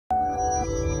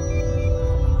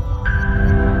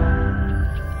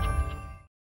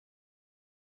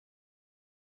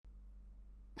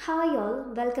Hi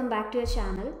all, welcome back to our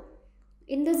channel.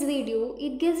 In this video,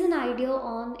 it gives an idea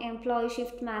on employee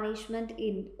shift management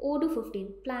in Odoo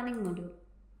 15 planning module.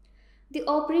 The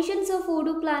operations of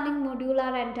Odoo planning module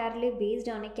are entirely based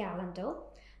on a calendar,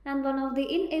 and one of the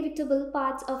inevitable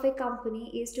parts of a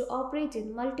company is to operate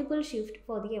in multiple shifts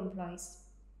for the employees.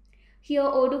 Here,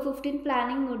 Odoo 15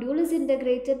 planning module is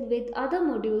integrated with other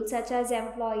modules such as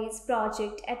employees,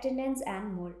 project, attendance,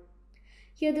 and more.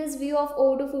 Here this view of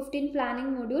Odoo 15 planning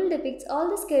module depicts all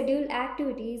the scheduled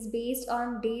activities based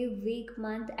on day, week,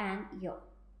 month and year.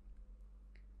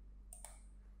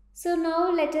 So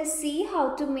now let us see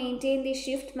how to maintain the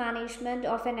shift management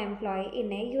of an employee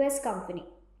in a US company.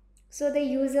 So the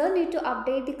user need to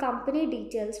update the company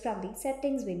details from the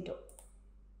settings window.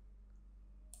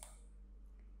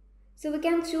 So we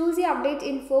can choose the update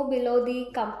info below the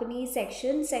company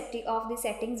section of the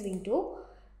settings window.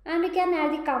 And we can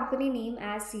add the company name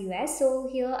as US. So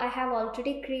here I have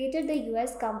already created the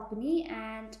US company,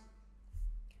 and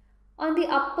on the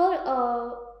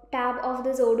upper tab of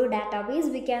this Odoo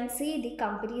database we can see the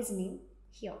company's name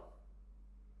here.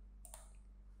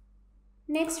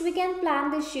 Next we can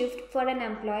plan the shift for an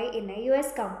employee in a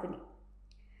US company.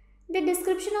 The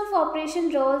description of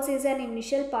operation roles is an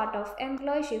initial part of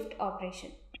employee shift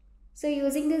operation. So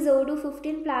using this Odoo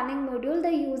 15 planning module,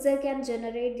 the user can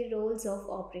generate the roles of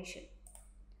operation.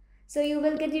 So you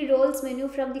will get the roles menu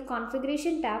from the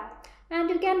configuration tab, and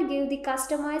you can give the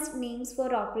customized names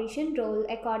for operation role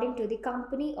according to the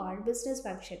company or business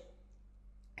function.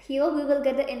 Here we will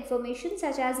get the information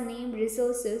such as name,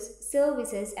 resources,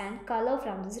 services and color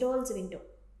from this roles window.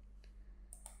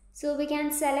 So we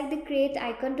can select the create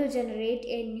icon to generate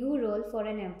a new role for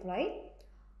an employee.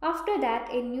 After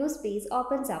that, a new space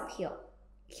opens up here.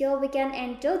 Here we can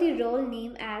enter the role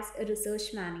name as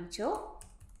research manager.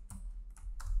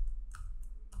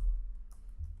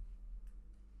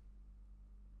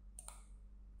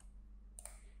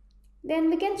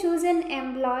 Then we can choose an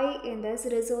employee in this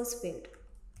resource field.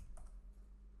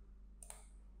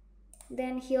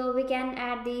 Then here we can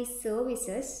add the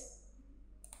services,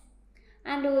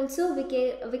 and also we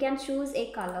can choose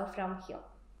a color from here.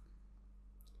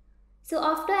 So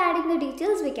after adding the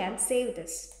details, we can save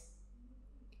this.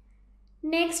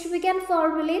 Next, we can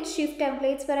formulate shift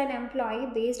templates for an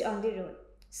employee based on the role.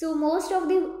 So most of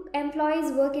the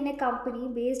employees work in a company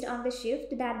based on the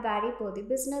shift that vary per the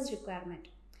business requirement.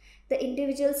 The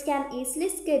individuals can easily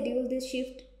schedule the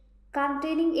shift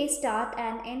containing a start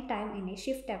and end time in a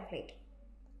shift template.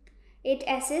 It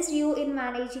assists you in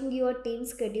managing your team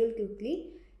schedule quickly.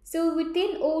 So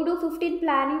within Odoo 15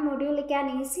 planning module, you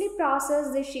can easily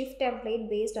process the shift template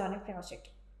based on a project.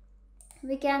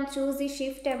 We can choose the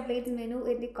shift templates menu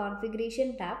in the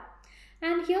configuration tab,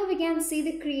 and here we can see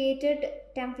the created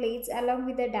templates along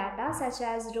with the data such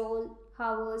as role,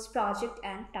 hours, project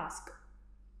and task.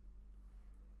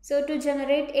 So to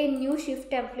generate a new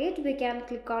shift template, we can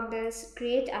click on this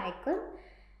create icon,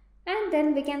 and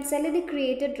then we can select the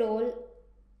created role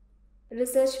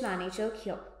research manager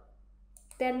here.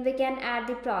 Then we can add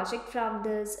the project from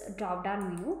this drop down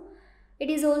menu.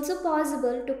 It is also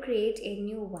possible to create a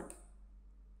new one.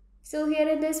 So here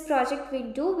in this project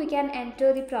window, we can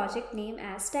enter the project name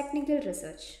as technical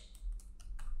research.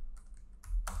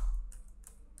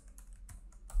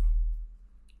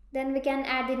 Then we can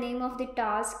add the name of the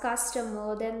task,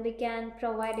 customer, then we can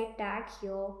provide a tag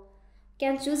here.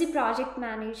 Can choose the project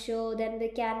manager, then we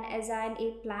can assign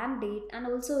a plan date, and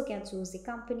also we can choose the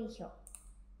company here.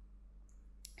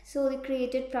 So the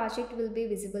created project will be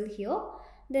visible here.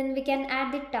 Then we can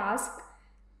add the task.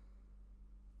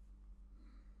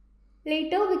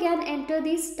 Later we can enter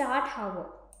the start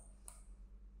hour,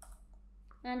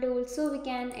 and also we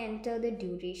can enter the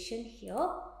duration here.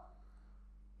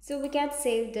 So we can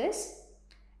save this.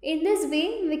 In this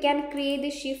way, we can create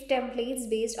the shift templates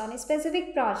based on a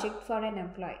specific project for an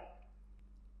employee.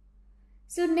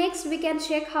 So next we can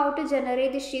check how to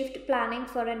generate the shift planning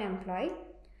for an employee.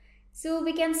 So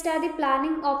we can start the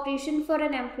planning operation for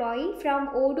an employee from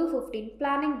Odoo 15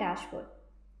 planning dashboard.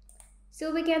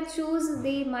 So we can choose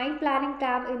the My Planning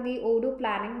tab in the Odoo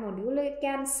planning module. You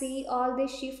can see all the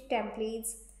shift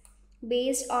templates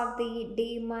based on the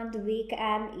day, month, week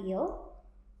and year.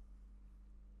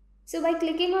 So by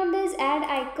clicking on this add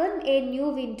icon, a new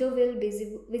window will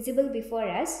be visible before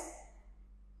us.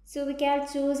 So we can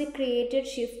choose a created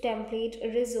shift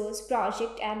template, resource,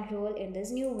 project and role in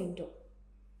this new window.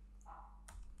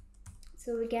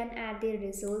 So we can add the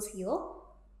resource here.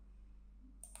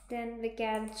 Then we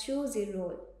can choose a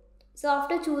role. So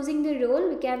after choosing the role,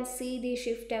 we can see the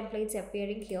shift templates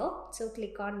appearing here. So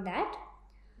click on that.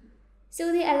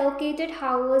 So the allocated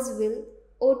hours will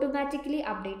automatically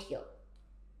update here.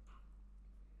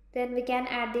 Then we can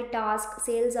add the task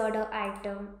sales order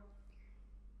item.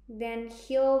 Then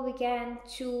here we can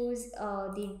choose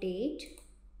the date.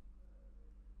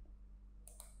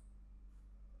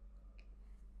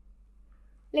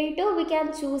 Later we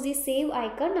can choose the save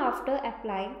icon after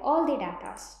applying all the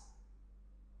data.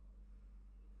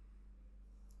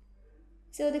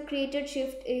 So the created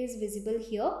shift is visible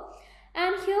here.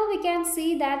 And here we can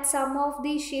see that some of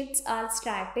the shifts are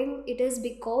striping. It is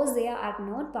because they are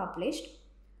not published.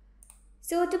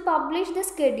 So to publish the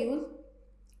schedule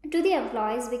to the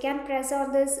employees, we can press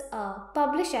on this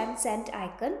publish and send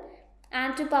icon.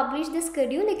 And to publish the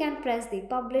schedule, you can press the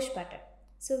publish button.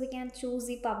 So we can choose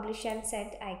the publish and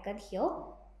send icon here.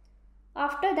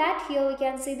 After that, here we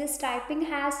can see the striping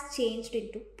has changed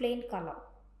into plain color.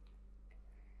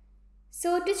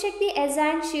 So to check the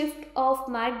assign shift of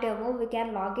Mark demo, we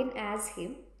can log in as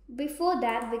him. Before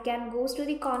that, we can go to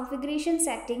the configuration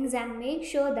settings and make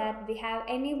sure that we have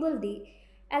enabled the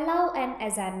allow an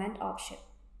assignment option.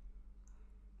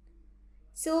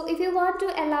 So if you want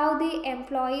to allow the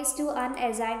employees to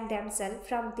unassign themselves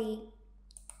from the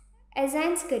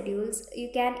assign schedules, you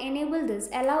can enable this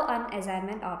allow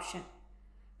unassignment option.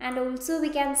 And also we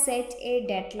can set a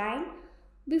deadline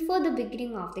before the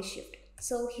beginning of the shift.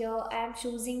 So here I am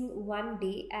choosing 1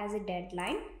 day as a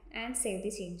deadline and save the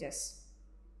changes.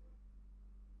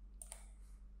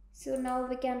 So now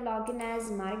we can log in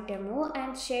as Mark demo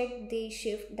and check the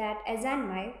shift that assigned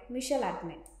by Michelle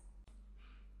admin.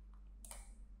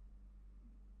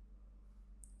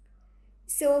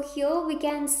 So here we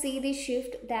can see the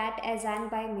shift that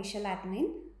assigned by Michelle admin.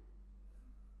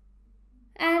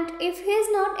 And if he is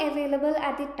not available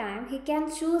at the time, he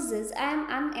can choose this I am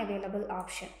unavailable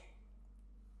option.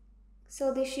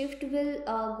 So the shift will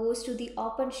goes to the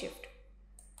open shift.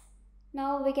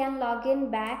 Now we can log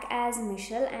in back as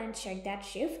Michelle and check that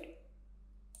shift.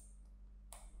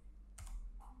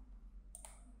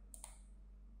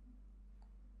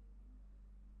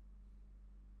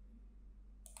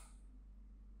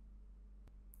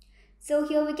 So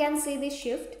here we can see the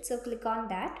shift. So click on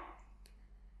that.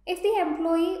 If the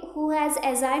employee who has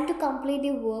assigned to complete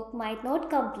the work might not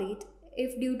complete,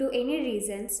 if due to any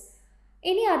reasons,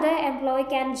 any other employee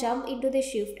can jump into the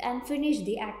shift and finish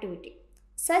the activity.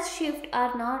 Such shifts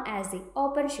are known as the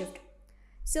open shift.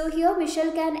 So here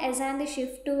Michelle can assign the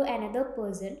shift to another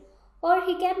person or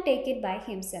he can take it by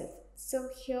himself. So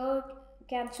here you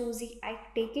can choose the I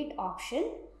take it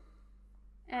option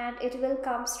and it will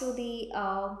comes to the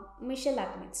Michelle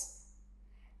admins.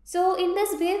 So in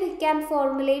this way we can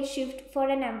formulate shift for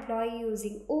an employee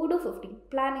using Odoo 15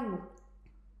 planning mode.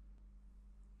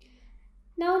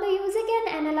 Now the user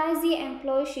can analyze the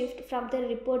employee shift from the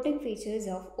reporting features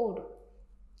of Odoo.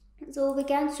 So we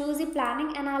can choose the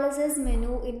planning analysis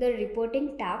menu in the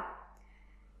reporting tab.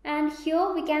 And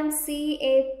here we can see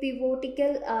a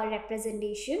pivotal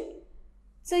representation.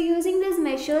 So using this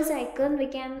measures icon, we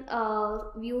can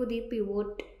view the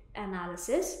pivot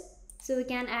analysis. So we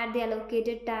can add the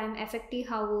allocated time, effective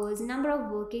hours, number of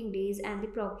working days and the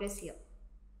progress here.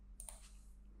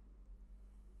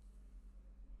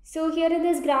 So here in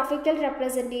this graphical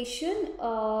representation,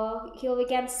 here we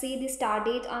can see the start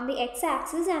date on the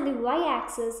x-axis and the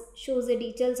y-axis shows the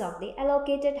details of the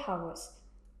allocated hours.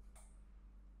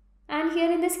 And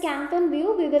here in this Canton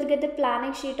view, we will get the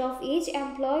planning sheet of each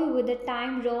employee with the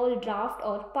time, role, draft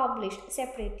or published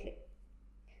separately.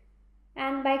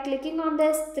 And by clicking on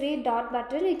this 3 dot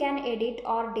button, you can edit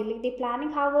or delete the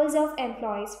planning hours of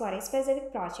employees for a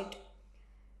specific project.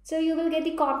 So you will get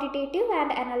the quantitative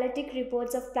and analytic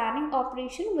reports of planning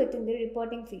operation within the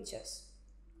reporting features.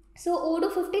 So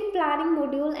Odoo 15 planning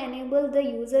module enables the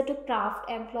user to craft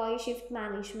employee shift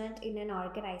management in an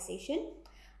organization,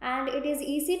 and it is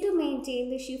easy to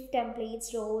maintain the shift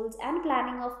templates, roles and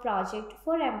planning of project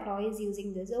for employees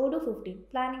using this Odoo 15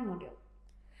 planning module.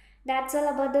 That's all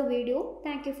about the video.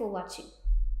 Thank you for watching.